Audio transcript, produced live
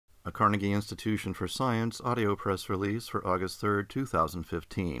A Carnegie Institution for Science audio press release for August 3,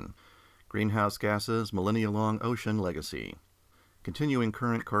 2015. Greenhouse Gases, Millennia-Long Ocean Legacy. Continuing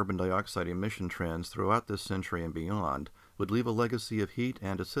current carbon dioxide emission trends throughout this century and beyond would leave a legacy of heat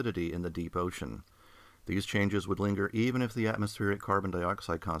and acidity in the deep ocean. These changes would linger even if the atmospheric carbon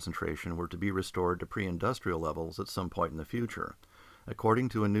dioxide concentration were to be restored to pre-industrial levels at some point in the future, according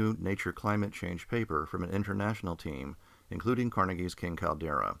to a new Nature Climate Change paper from an international team, including Carnegie's King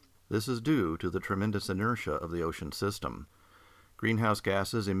Caldeira. This is due to the tremendous inertia of the ocean system. Greenhouse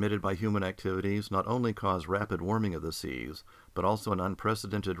gases emitted by human activities not only cause rapid warming of the seas, but also an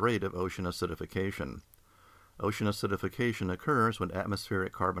unprecedented rate of ocean acidification. Ocean acidification occurs when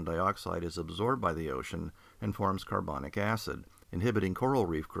atmospheric carbon dioxide is absorbed by the ocean and forms carbonic acid, inhibiting coral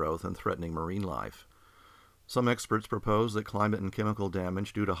reef growth and threatening marine life. Some experts propose that climate and chemical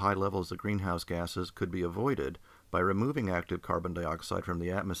damage due to high levels of greenhouse gases could be avoided by removing active carbon dioxide from the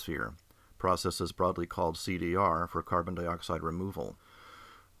atmosphere, processes broadly called CDR for carbon dioxide removal.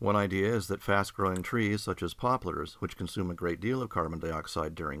 One idea is that fast-growing trees such as poplars, which consume a great deal of carbon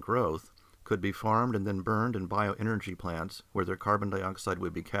dioxide during growth, could be farmed and then burned in bioenergy plants where their carbon dioxide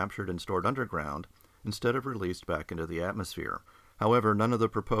would be captured and stored underground instead of released back into the atmosphere. However, none of the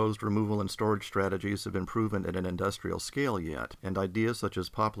proposed removal and storage strategies have been proven at an industrial scale yet, and ideas such as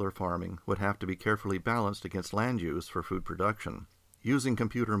poplar farming would have to be carefully balanced against land use for food production. Using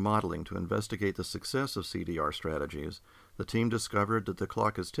computer modeling to investigate the success of CDR strategies, the team discovered that the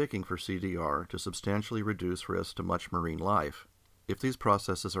clock is ticking for CDR to substantially reduce risk to much marine life. If these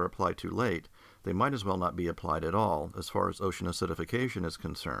processes are applied too late, they might as well not be applied at all as far as ocean acidification is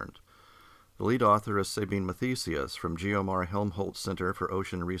concerned. The lead author is Sabine Mathesius from Geomar Helmholtz Center for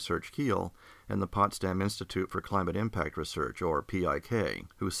Ocean Research Kiel and the Potsdam Institute for Climate Impact Research, or PIK,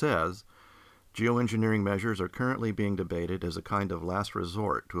 who says, "Geoengineering measures are currently being debated as a kind of last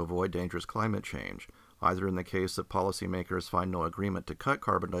resort to avoid dangerous climate change, either in the case that policymakers find no agreement to cut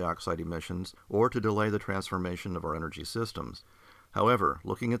carbon dioxide emissions or to delay the transformation of our energy systems. However,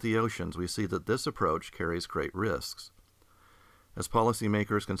 looking at the oceans, we see that this approach carries great risks. As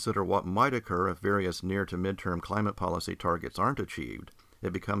policymakers consider what might occur if various near to midterm climate policy targets aren't achieved,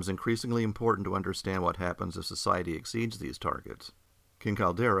 it becomes increasingly important to understand what happens if society exceeds these targets." King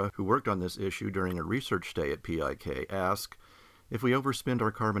Caldeira, who worked on this issue during a research stay at PIK, asked, "If we overspend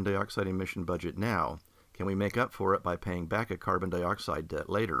our carbon dioxide emission budget now, can we make up for it by paying back a carbon dioxide debt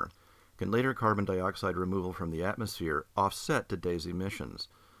later? Can later carbon dioxide removal from the atmosphere offset today's emissions?"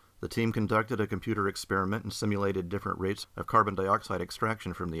 The team conducted a computer experiment and simulated different rates of carbon dioxide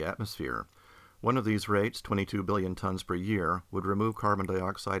extraction from the atmosphere. One of these rates, 22 billion tons per year, would remove carbon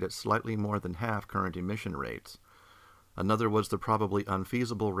dioxide at slightly more than half current emission rates. Another was the probably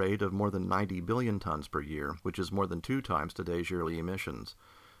unfeasible rate of more than 90 billion tons per year, which is more than 2 times today's yearly emissions.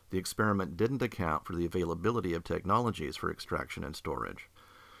 The experiment didn't account for the availability of technologies for extraction and storage.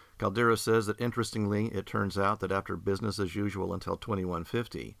 Caldeira says that interestingly, it turns out that after business as usual until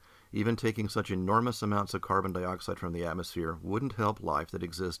 2150, even taking such enormous amounts of carbon dioxide from the atmosphere wouldn't help life that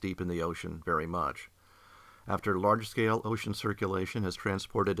exists deep in the ocean very much. After large-scale ocean circulation has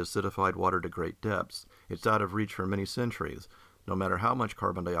transported acidified water to great depths, it's out of reach for many centuries, no matter how much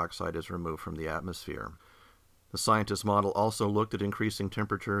carbon dioxide is removed from the atmosphere. The scientist model also looked at increasing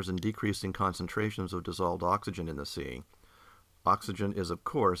temperatures and decreasing concentrations of dissolved oxygen in the sea. Oxygen is, of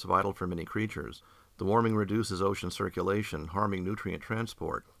course, vital for many creatures. The warming reduces ocean circulation, harming nutrient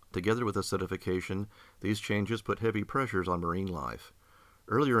transport. Together with acidification, these changes put heavy pressures on marine life.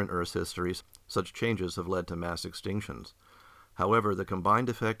 Earlier in Earth's history, such changes have led to mass extinctions. However, the combined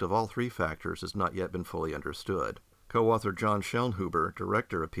effect of all three factors has not yet been fully understood. Co-author John Schellnhuber,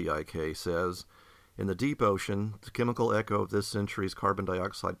 director of PIK, says, "In the deep ocean, the chemical echo of this century's carbon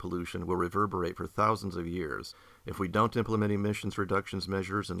dioxide pollution will reverberate for thousands of years. If we don't implement emissions reductions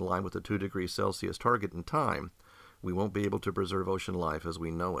measures in line with the 2 degrees Celsius target in time, we won't be able to preserve ocean life as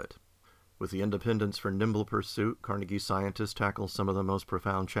we know it." With the independence for nimble pursuit, Carnegie scientists tackle some of the most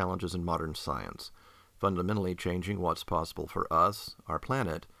profound challenges in modern science, fundamentally changing what's possible for us, our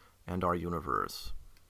planet, and our universe.